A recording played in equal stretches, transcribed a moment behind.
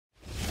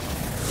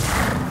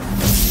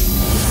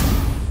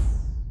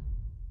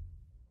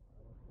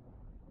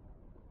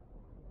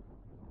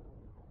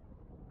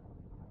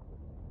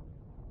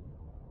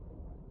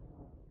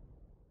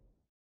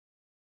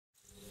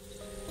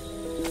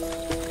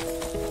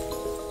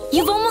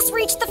You've almost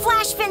reached the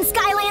flash fin,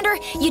 Skylander.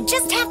 You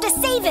just have to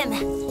save him.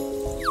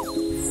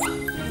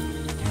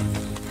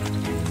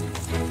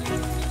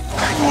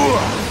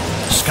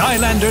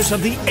 Skylanders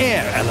of the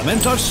air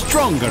element are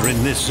stronger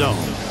in this zone.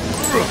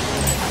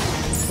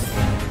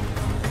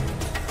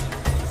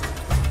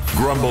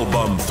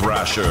 Grumblebum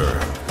Thrasher.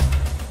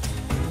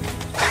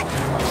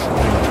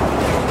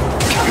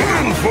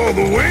 In for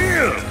the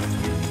win!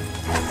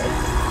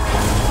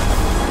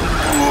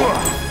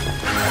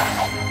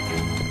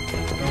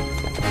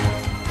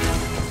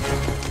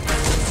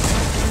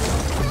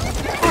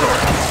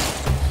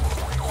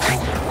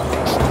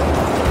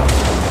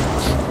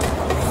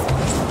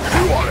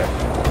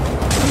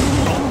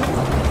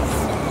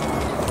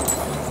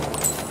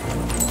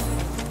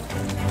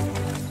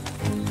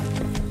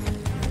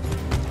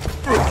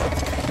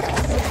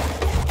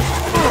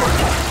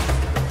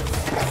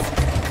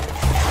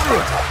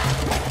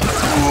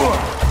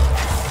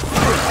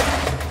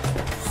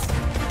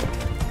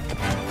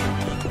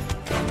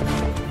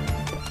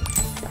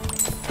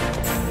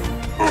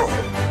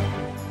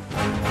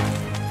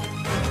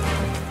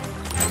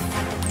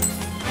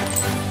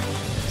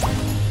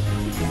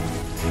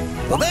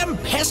 Well, them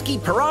pesky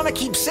piranha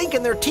keep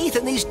sinking their teeth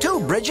in these two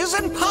bridges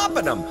and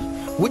popping them.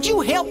 Would you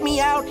help me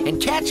out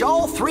and catch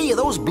all three of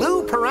those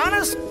blue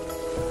piranhas?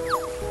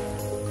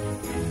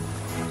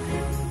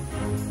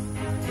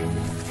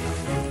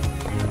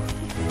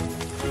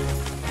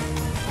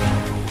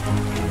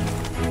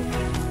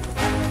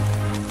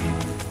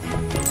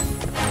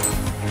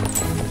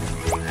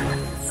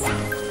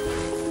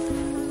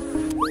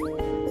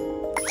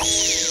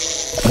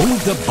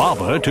 Move the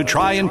bobber to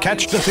try and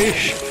catch the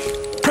fish.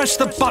 Press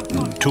the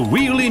button to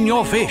reel in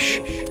your fish.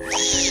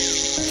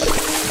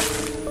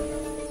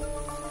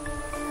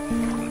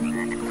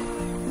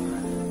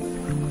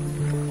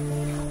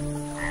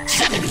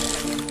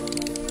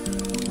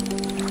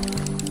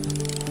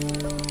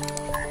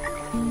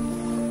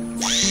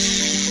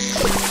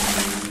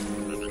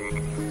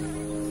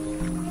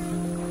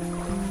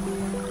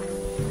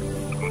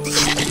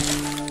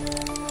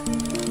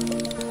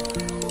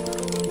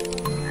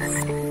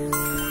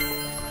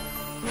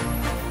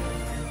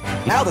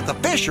 Now that the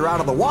fish are out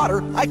of the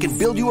water, I can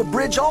build you a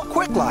bridge all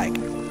quick-like.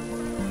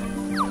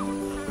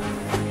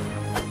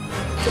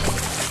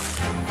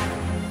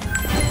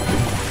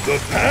 The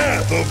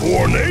path of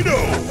Tornado!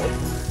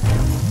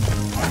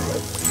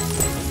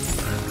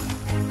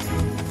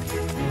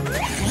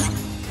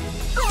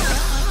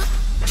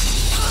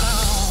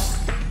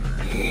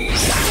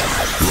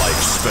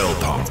 Life Spell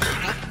Punk.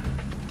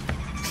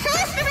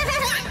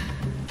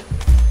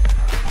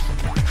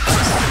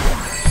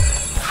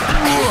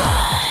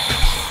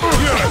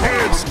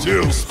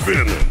 Still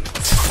spinning.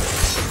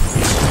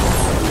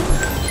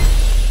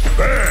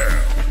 Bam!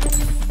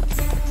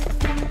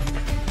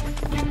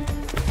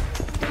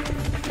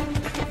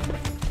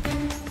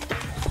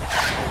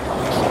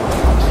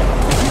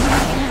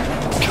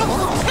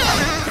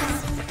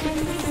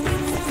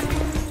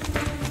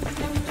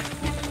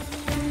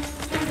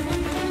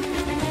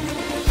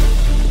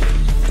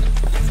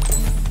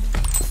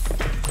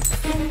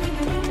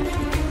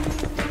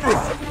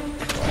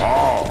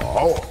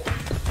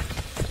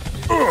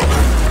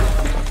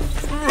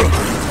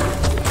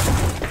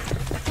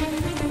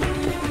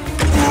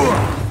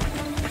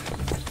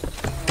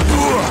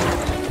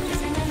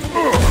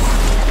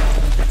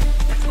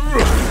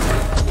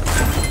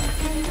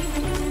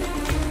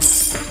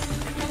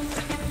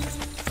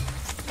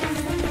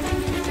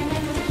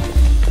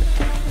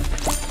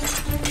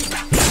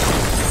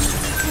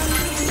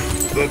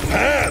 The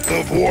path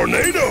of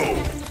Tornado!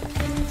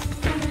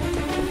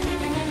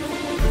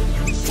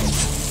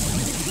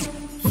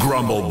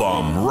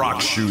 Grumblebum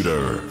Rock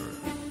Shooter.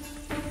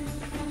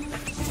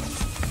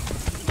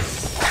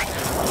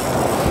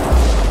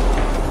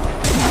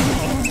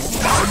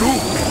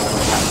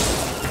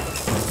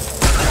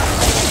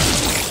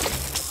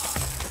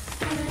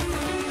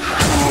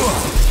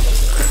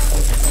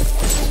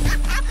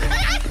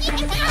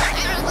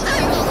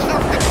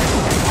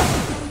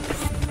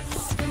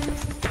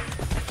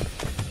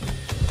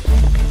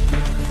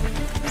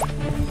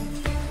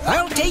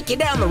 I'll take you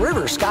down the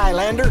river,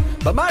 Skylander,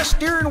 but my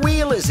steering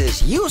wheel is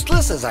as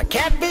useless as a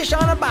catfish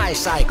on a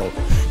bicycle.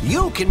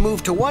 You can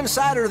move to one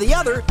side or the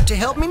other to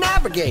help me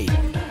navigate.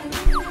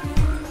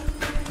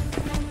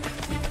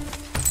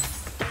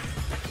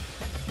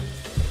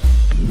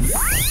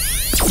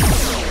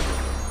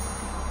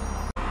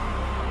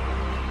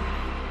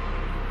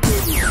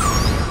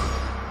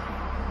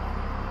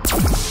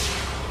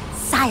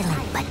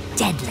 Silent but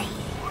deadly.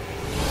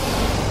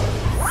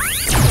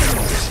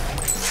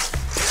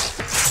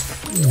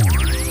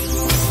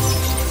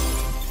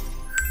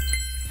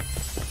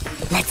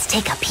 Let's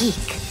take a peek.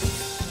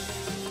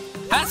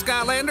 Hi,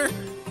 Skylander.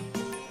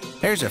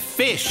 There's a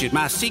fish at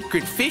my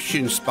secret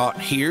fishing spot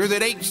here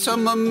that ate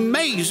some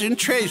amazing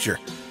treasure.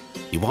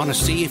 You want to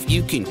see if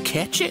you can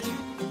catch it?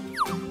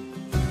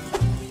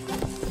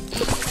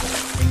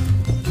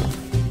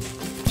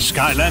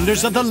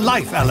 Skylanders of the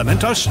life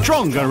element are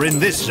stronger in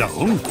this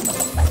zone.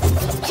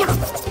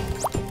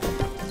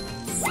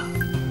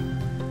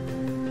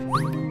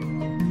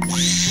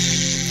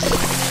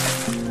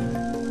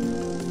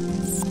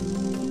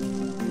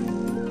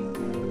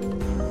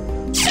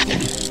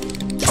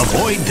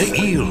 avoid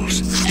the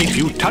eels. If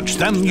you touch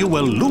them, you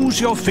will lose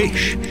your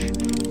fish.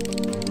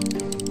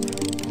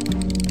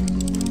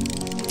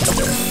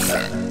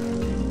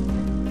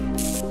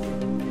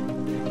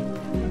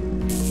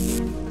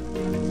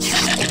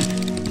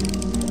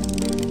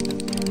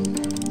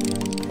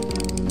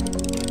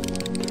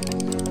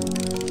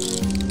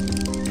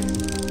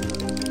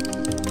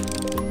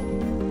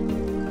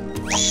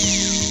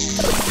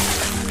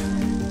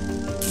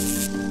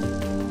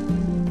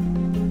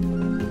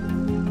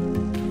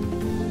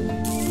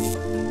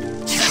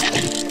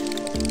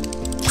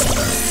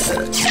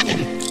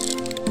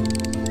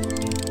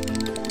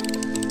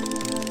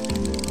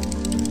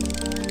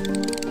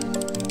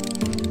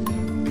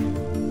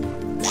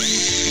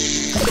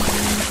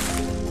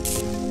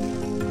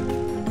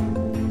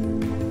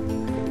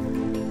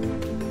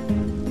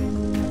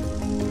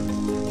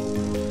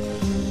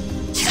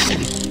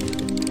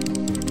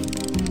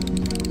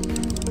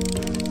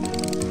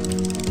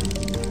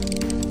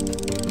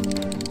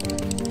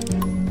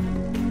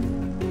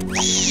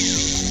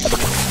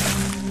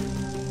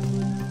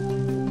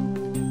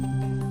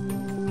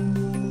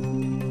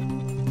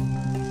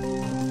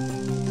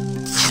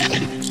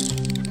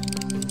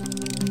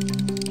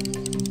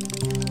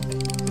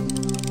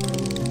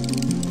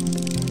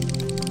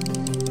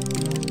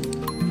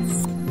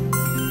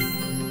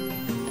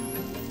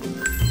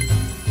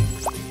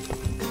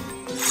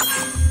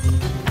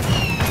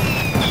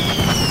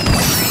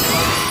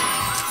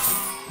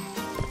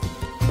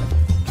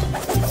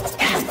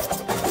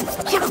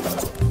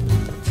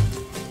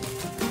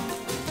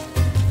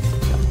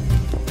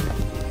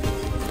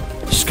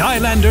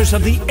 Skylanders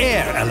of the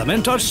air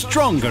element are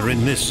stronger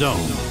in this zone.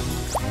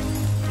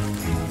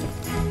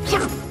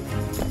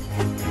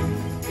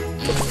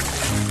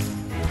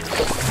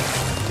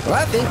 Well,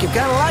 I think you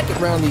kind of like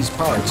it around these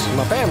parts.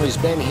 My family's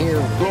been here,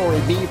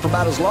 glory be, for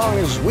about as long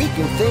as we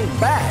can think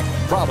back.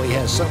 Probably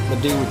has something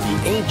to do with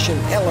the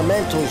ancient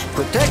elementals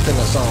protecting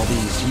us all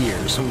these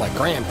years. My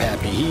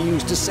grandpappy, he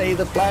used to say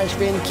the flash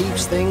fin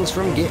keeps things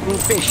from getting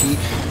fishy.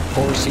 Of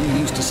course, he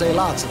used to say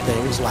lots of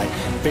things like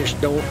fish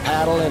don't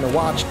paddle and a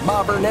watched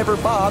bobber never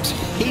bobs.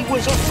 He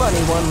was a funny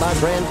one, my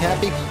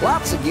grandpappy.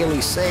 Lots of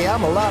gillies say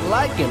I'm a lot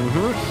like him,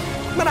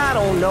 But I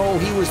don't know,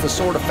 he was the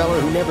sort of feller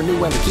who never knew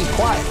when to keep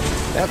quiet.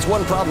 That's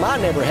one problem I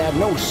never had.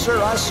 No,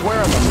 sir, I swear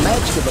on the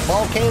magic of the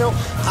volcano,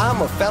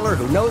 I'm a feller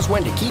who knows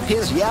when to keep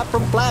his yap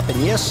from flapping.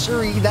 Yes,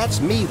 sirree,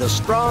 that's me, the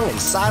strong and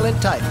silent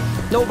type.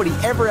 Nobody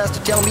ever has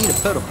to tell me to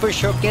put a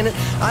fish hook in it.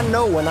 I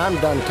know when I'm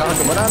done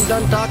talking. When I'm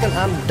done talking,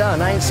 I'm done.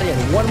 I ain't saying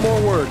one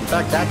more word. In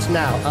fact, that's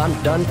now. I'm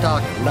done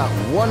talking. Not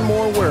one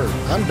more word.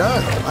 I'm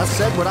done. I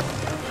said what I...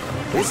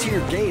 This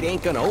here gate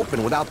ain't gonna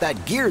open without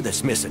that gear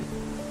that's missing.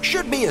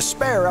 Should be a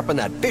spare up in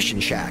that fishing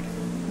shack.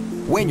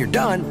 When you're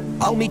done,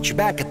 I'll meet you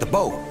back at the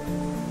boat.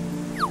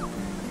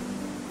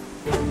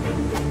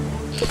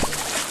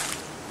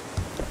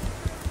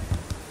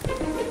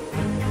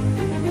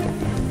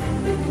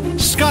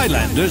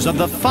 Skylanders of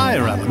the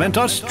fire element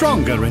are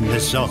stronger in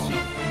this zone.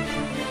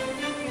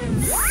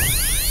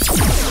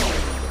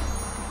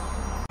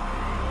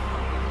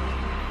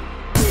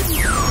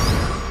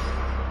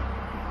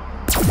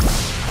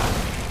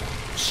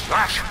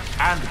 Slash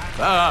and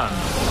burn.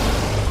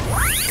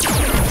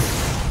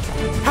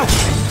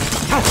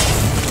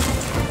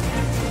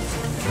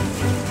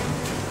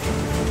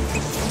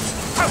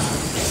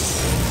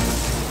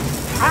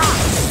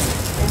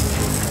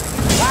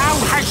 Thou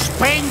hast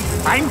been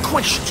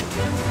vanquished.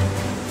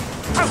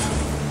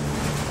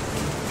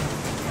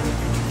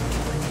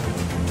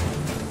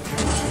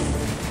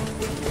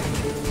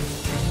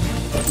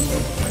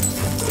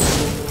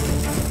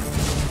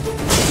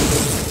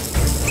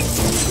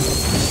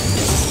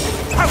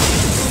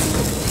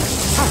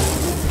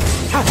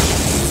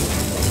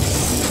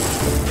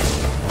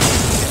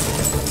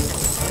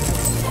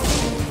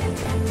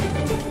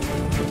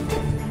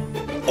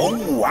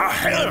 Oh, I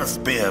have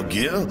spare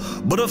gear,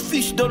 but a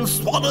fish done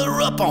swallowed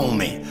her up on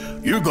me.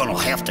 You're gonna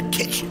have to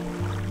catch it.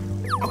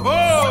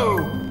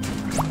 Oh!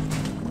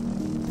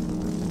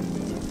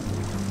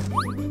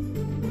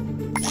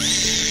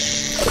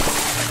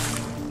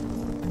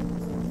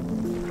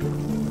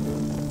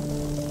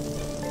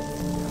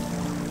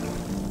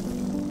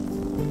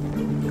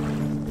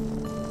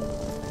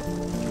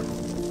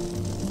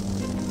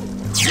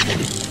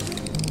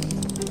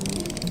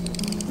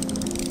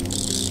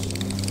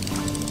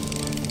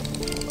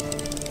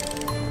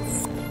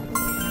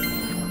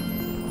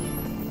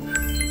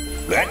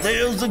 That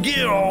there's the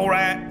gear, all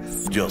right.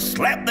 Just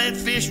slap that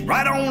fish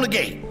right on the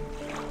gate.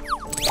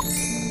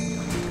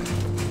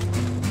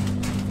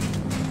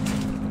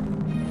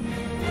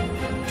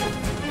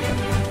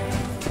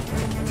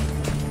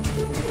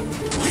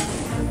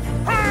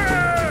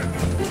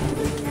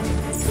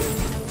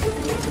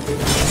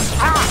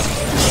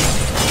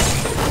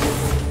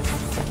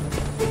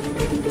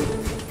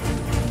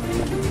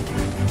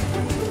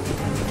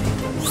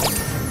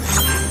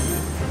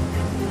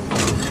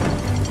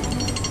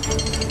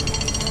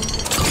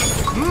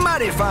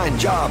 Mighty fine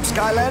job,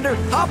 Skylander.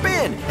 Hop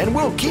in, and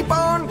we'll keep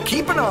on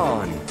keeping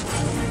on.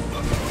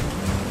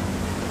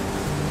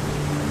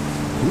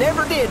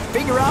 Never did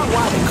figure out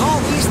why they call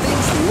these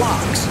things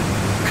locks.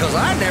 'Cause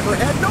I never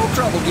had no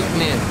trouble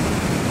getting in.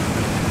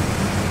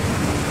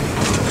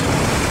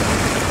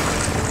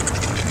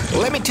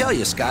 Well, let me tell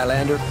you,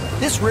 Skylander,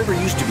 this river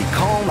used to be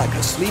calm like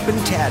a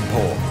sleeping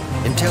tadpole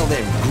until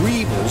them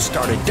Greebles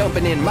started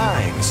dumping in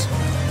mines.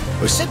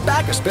 Well, sit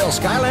back a spell,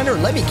 Skylander,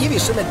 and let me give you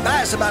some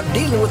advice about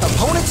dealing with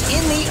opponents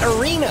in the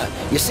arena.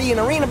 You see, an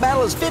arena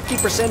battle is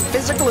 50%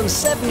 physical and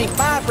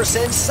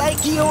 75%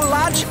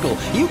 psychological.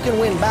 You can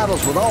win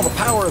battles with all the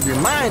power of your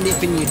mind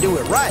if you do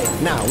it right.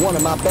 Now, one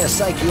of my best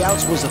psyche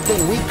outs was a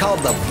thing we called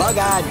the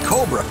bug-eyed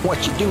cobra.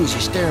 What you do is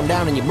you stare him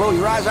down and you blow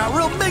your eyes out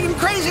real big and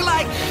crazy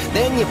like.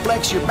 Then you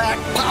flex your back,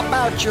 pop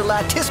out your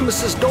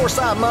latissimus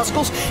dorsi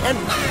muscles, and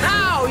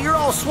pow! You're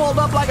all swelled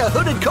up like a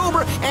hooded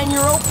cobra, and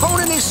your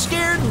opponent is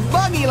scared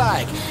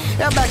buggy-like.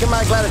 Now, back in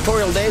my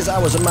gladiatorial days, I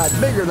was a mite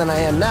bigger than I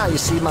am now. You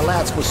see, my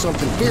lats was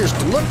something fierce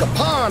to look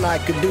upon. I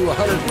could do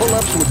 100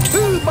 pull-ups with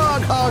 2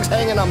 bog hogs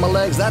hanging on my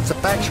legs. That's a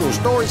factual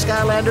story,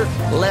 Skylander.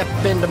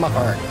 Left into my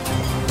heart.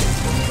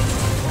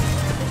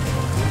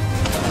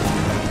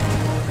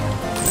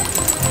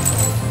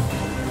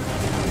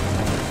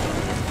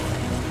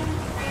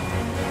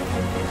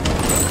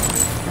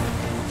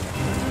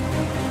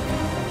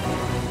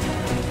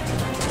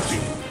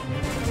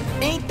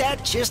 Ain't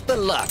that just the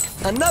luck?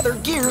 Another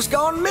gear's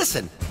gone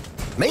missing.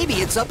 Maybe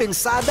it's up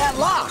inside that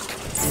lock.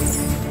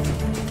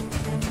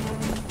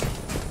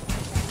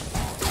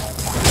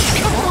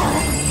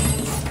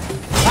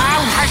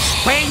 Thou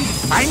hast been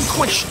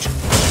vanquished.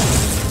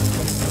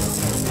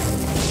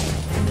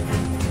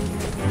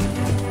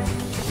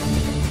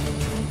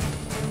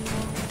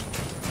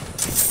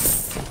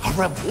 A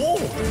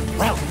reward.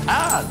 Well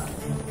done.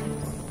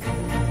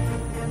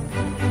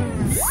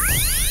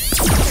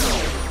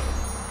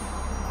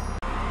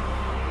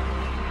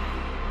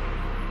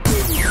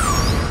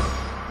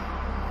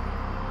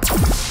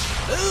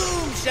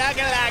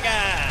 Shagalaga!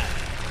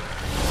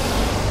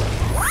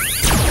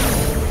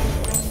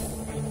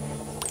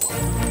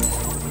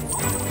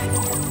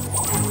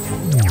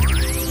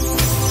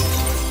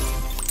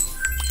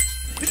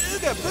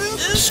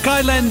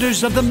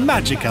 Skylanders of the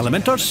magic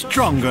element are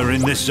stronger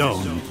in this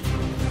zone.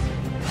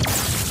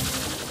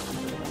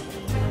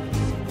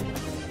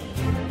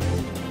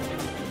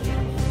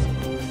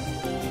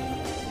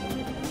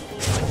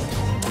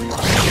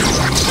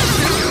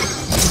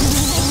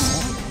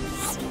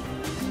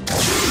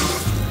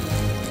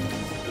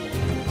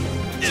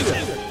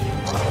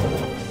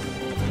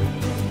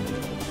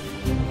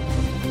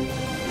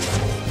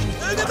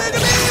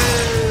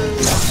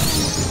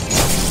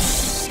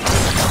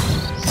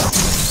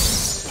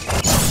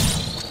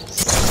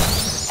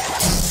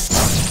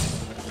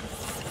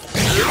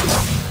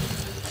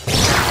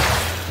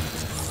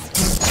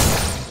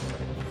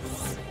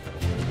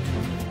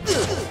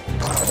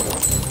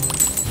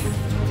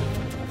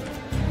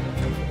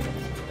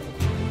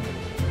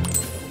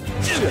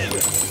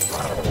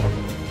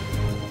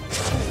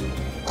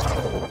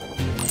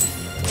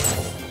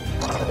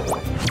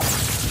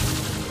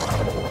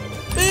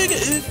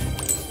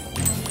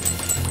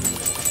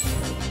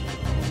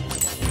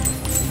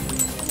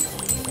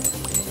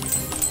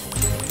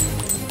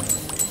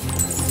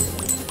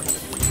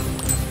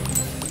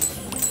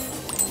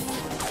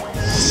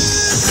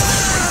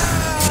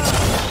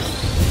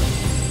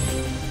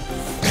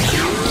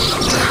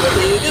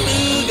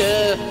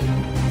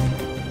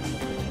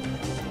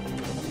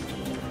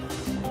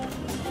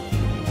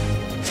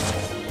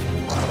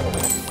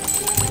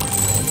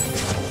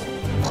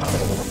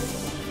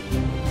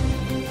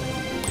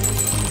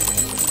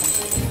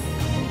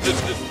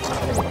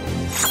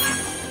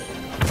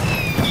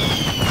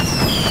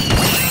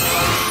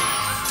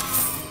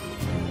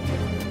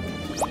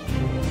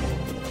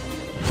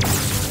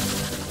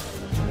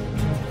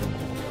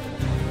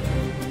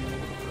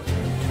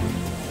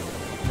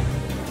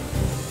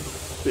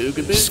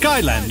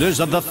 Skylanders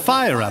of the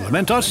fire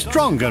element are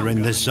stronger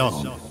in this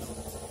zone.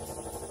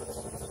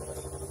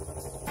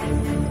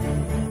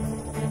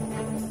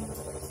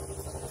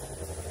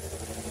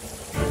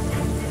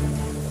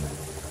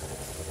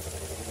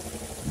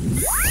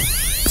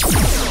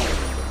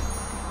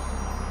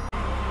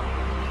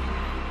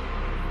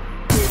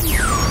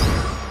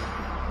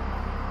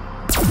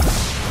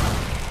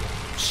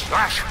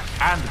 Slash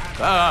and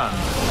burn.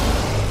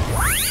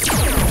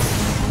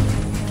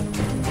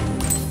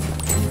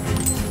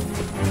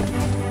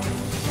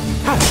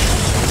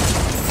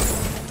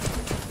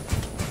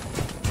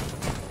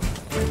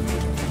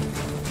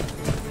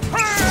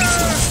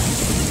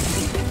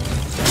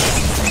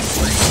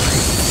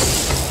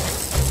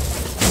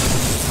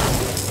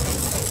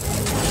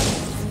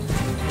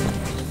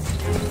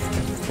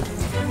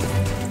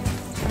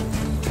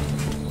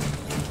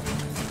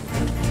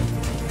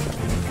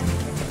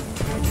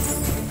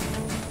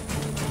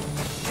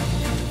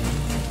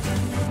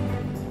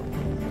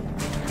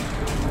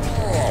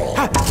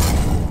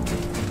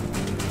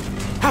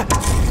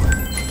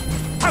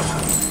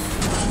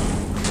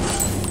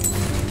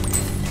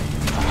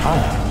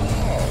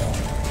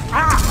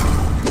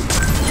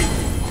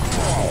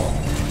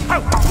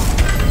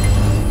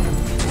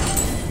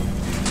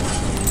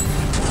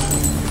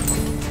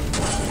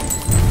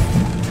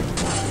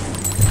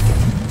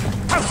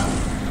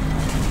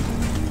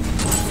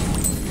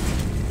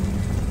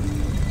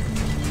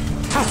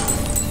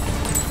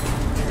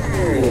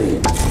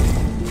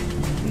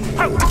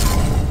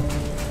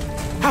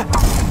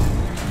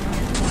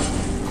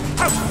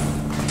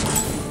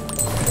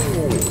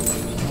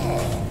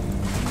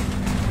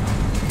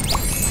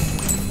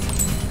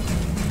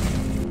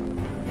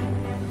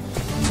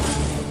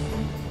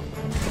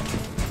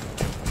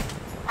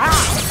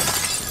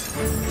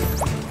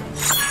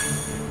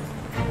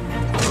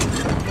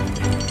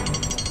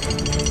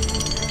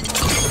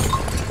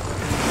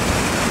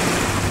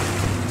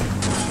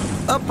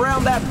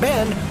 around that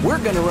bend, we're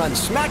gonna run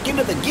smack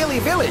into the Gilly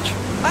Village.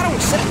 I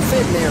don't set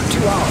foot in there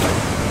too often.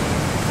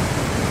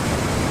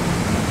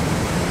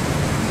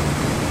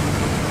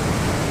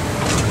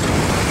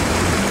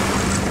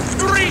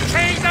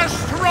 Retake the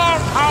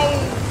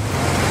stronghold!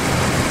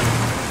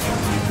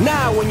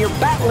 Now, when you're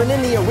battling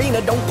in the arena,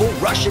 don't go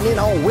rushing in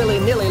all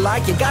willy-nilly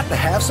like. You got to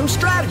have some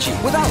strategy.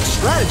 Without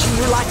strategy,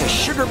 you're like a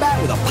sugar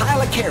bat with a pile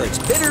of carrots,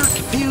 bitter,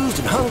 confused,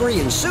 and hungry,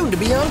 and soon to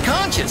be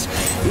unconscious.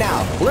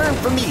 Now, learn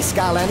from me,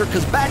 Skylander,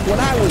 because back when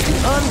I was the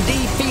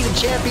undefeated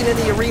champion in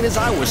the arenas,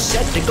 I was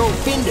set to go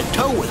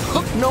fin-to-toe with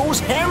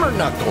Hook-Nose Hammer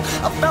Knuckle,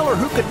 a feller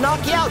who could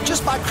knock you out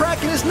just by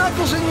cracking his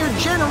knuckles in your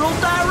general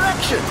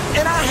direction.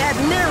 And I had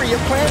nary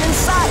a plan in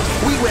sight.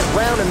 We went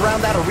round and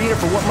round that arena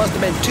for what must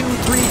have been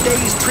 2-3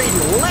 days trading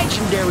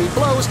legendary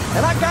blows,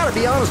 and I gotta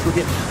be honest with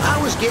you, I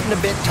was getting a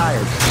bit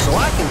tired, so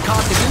I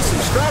concocted in some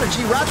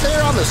strategy right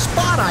there on the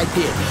spot. I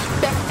did.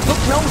 Bet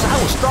Hook-Nose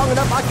I was strong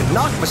enough I could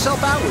knock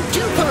myself out with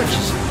 2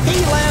 punches. He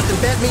laughed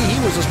and bet me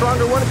he was the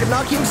stronger one who could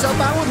knock himself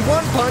out with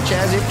 1 punch.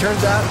 As it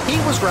turns out, he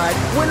was right.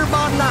 Winter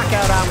bod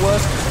knockout I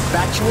was.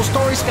 Factual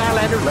story,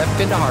 Skylander, left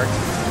into heart.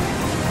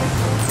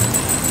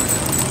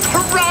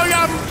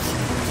 Triumph!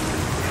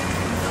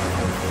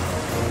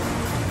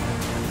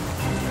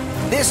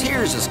 This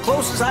here's as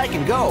close as I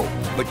can go,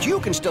 but you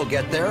can still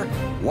get there.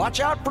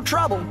 Watch out for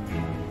trouble.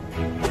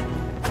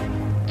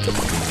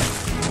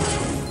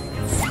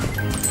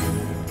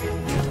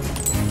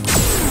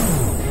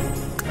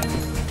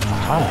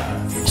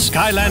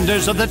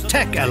 Skylanders of the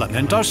tech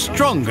element are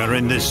stronger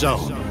in this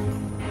zone.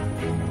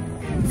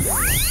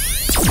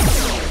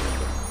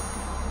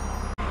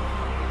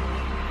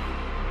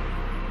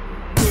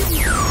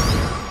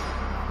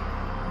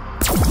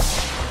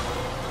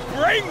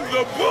 Bring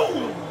the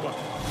boom!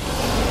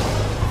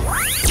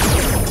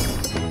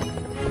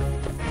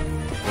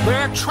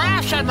 They're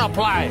trashing the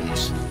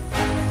place!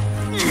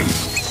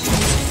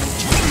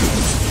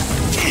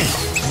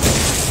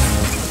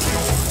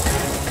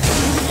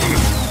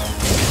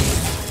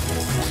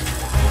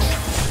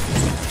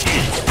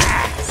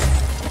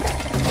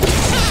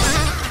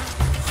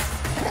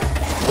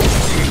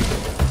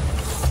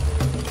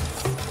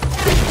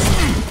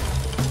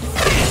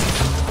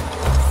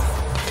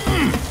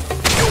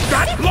 You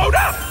got blowed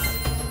up!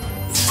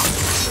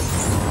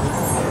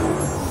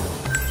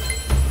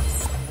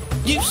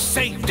 You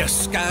saved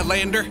us,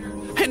 Skylander.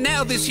 And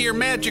now this here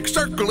magic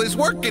circle is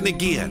working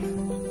again.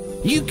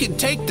 You can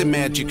take the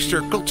magic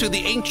circle to the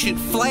ancient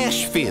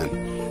flash fin.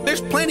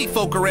 There's plenty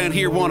folk around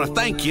here want to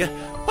thank you.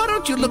 Why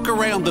don't you look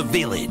around the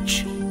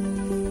village?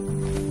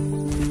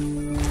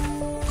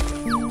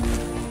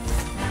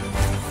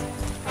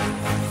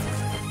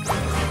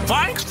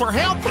 Thanks for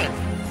helping!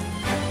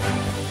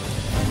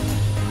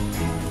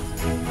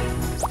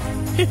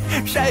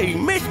 Say,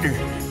 mister,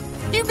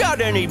 you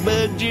got any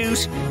bug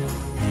juice?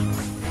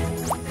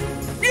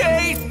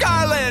 Yay,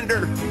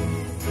 Skylander!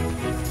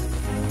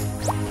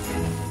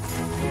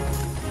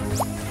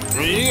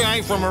 You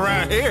ain't from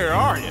around here,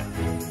 are you?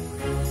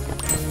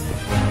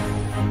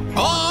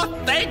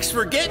 Oh, thanks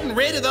for getting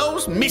rid of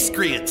those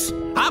miscreants.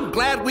 I'm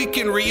glad we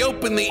can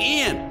reopen the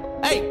inn.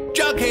 Hey,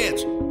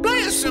 Jugheads,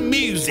 play us some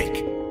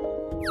music.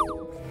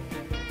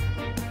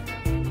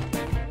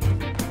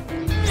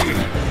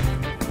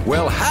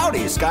 Well,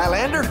 howdy,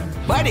 Skylander.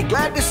 Mighty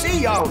glad to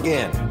see y'all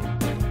again.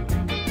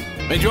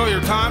 Enjoy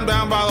your time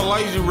down by the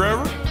lazy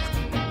river?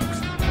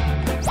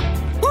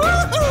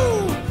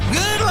 Woohoo!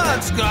 Good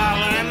luck,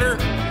 Skylander!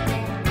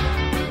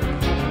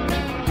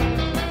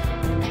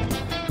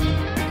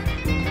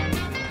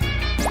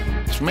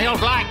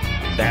 Smells like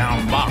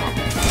down bottom.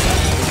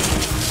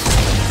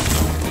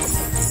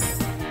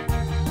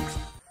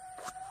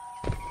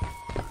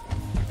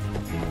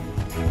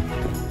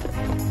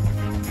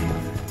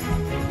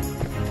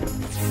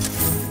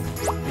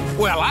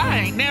 Well,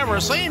 I ain't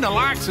never seen the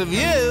likes of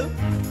you.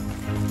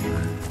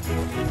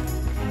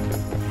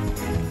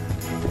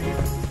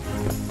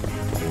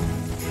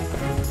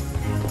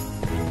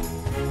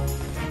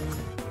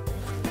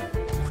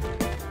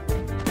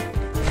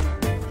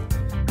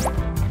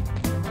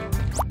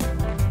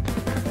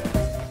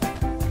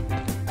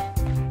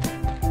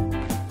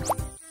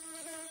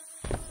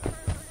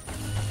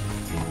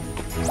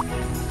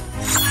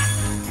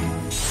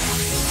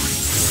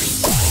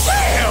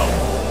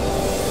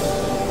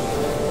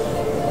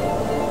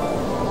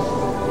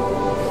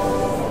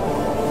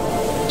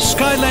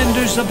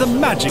 Skylanders of the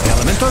magic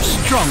element are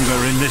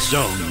stronger in this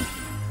zone.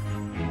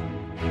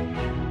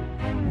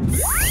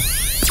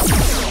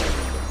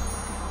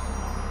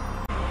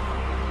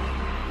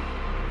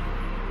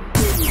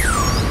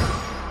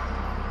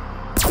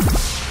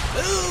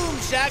 Boom,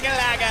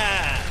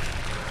 shakalaka!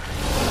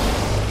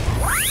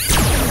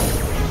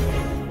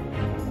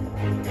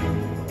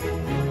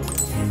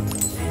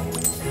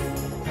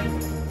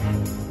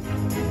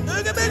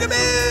 Booga booga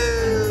boo!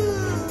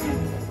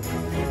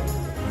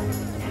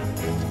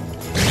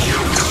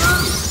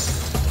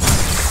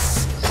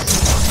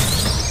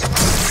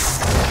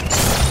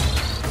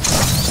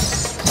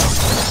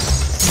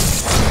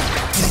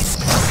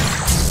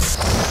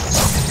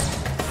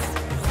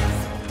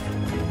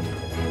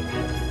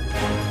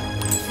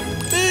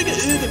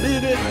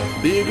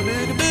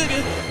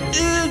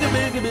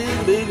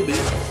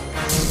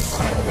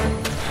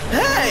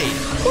 Hey,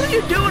 what are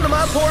you doing to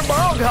my poor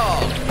bog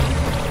hog?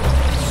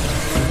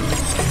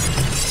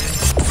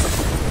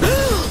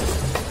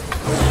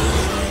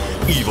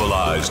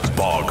 Evilized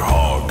bog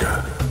hog.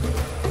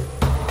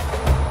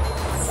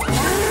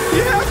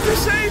 You have to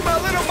save my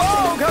little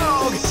bog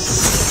hog.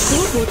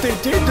 Look what they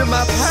did to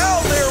my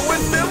pal there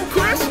with them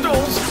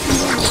crystals.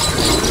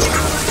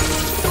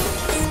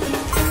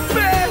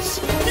 Bess,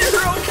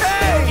 you're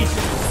okay.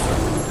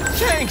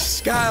 Thanks,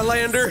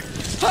 Skylander.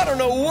 I don't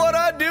know what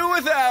I'd do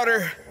without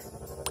her.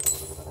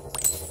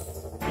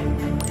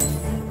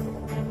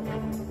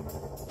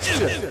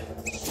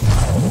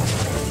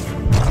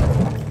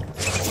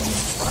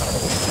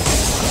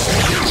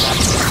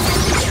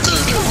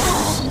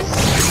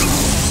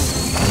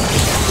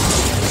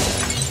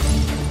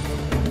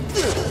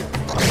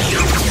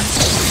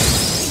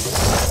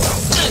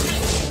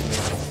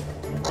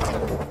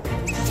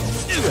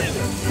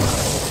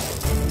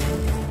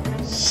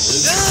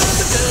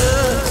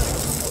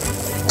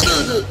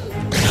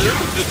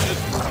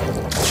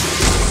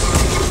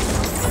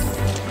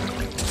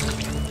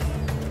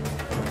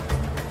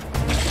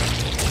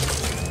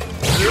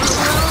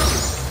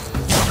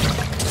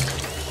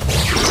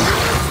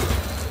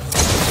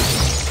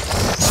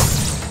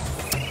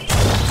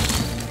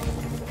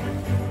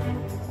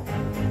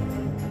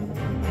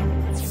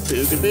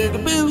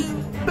 Booga-booga-boo,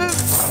 boo,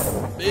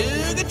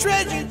 booga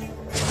treasure.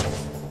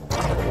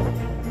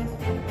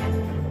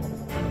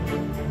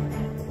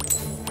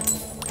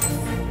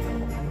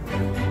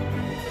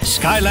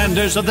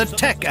 Skylanders of the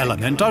tech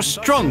element are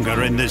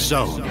stronger in this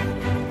zone.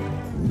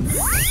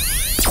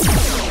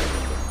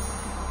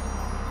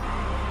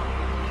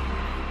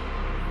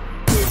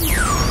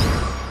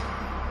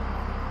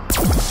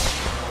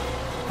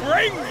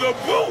 Bring the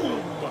boom!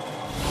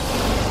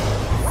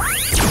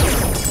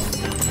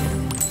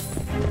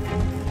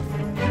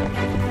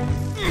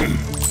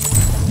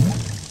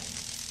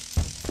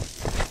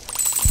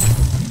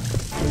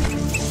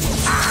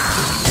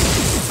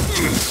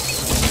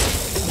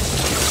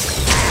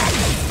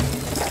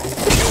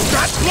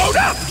 Load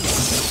up!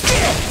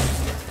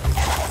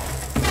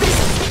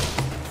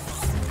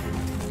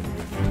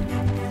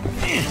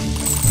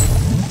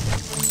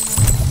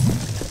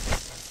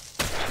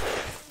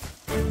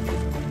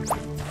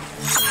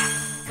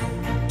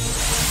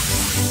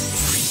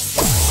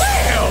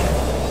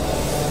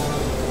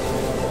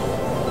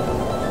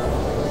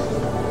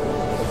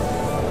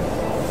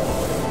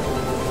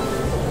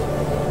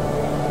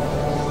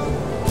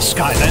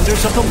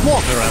 Skylanders of the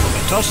water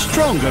element are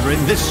stronger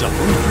in this zone.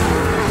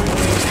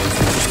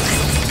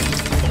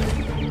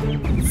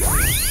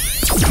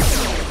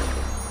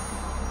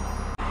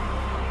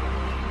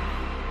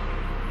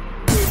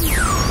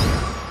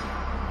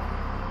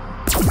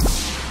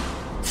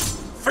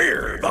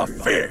 Fear the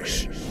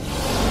fish!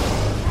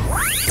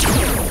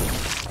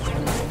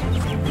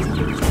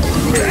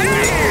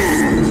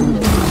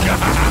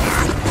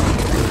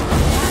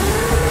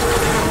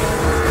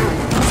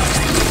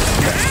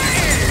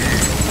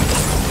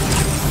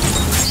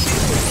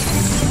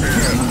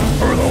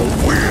 For the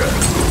win!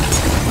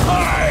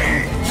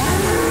 Aye!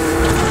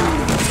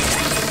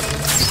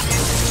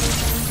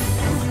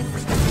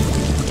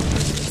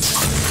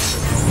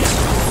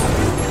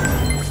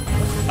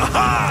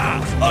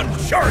 Aha!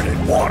 Uncharted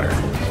water!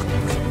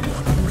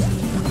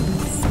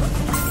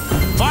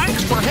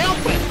 Thanks for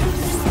helping.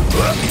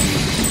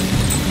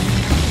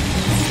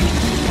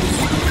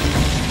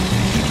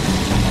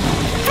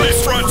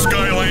 Nice run,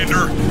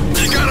 Skylander!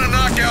 You gotta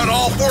knock out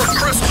all 4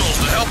 crystals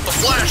to help the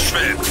flash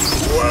fin!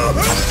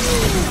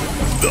 Woohoo!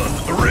 The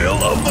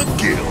thrill of the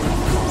kill!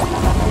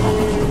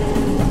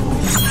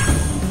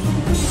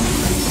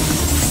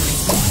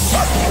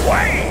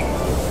 Away!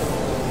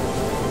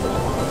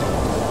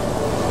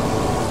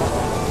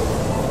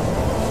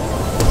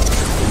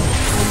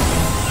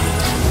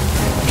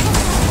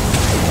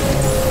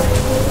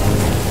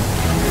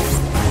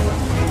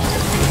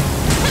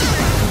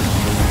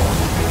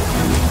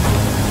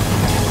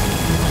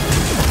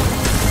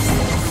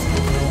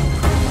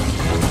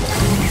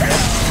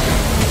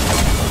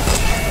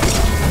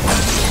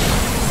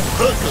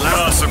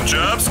 Awesome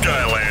job,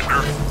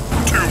 Skylander.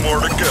 2 more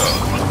to go.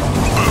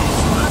 Boom.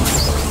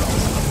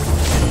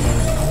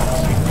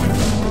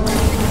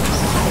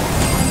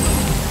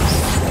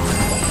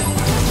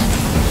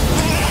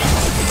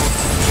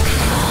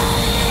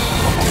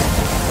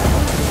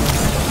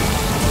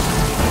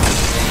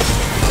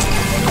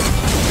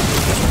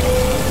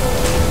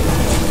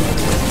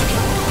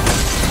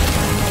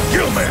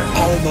 Gilman,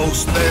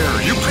 almost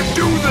there. You can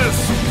do this.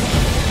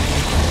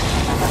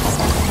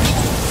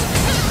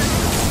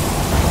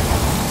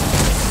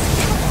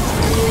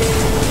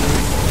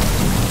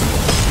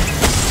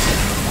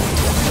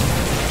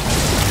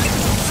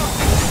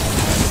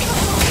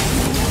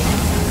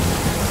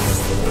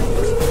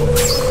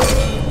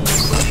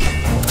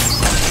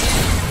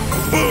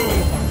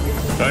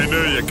 I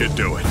knew you could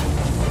do it.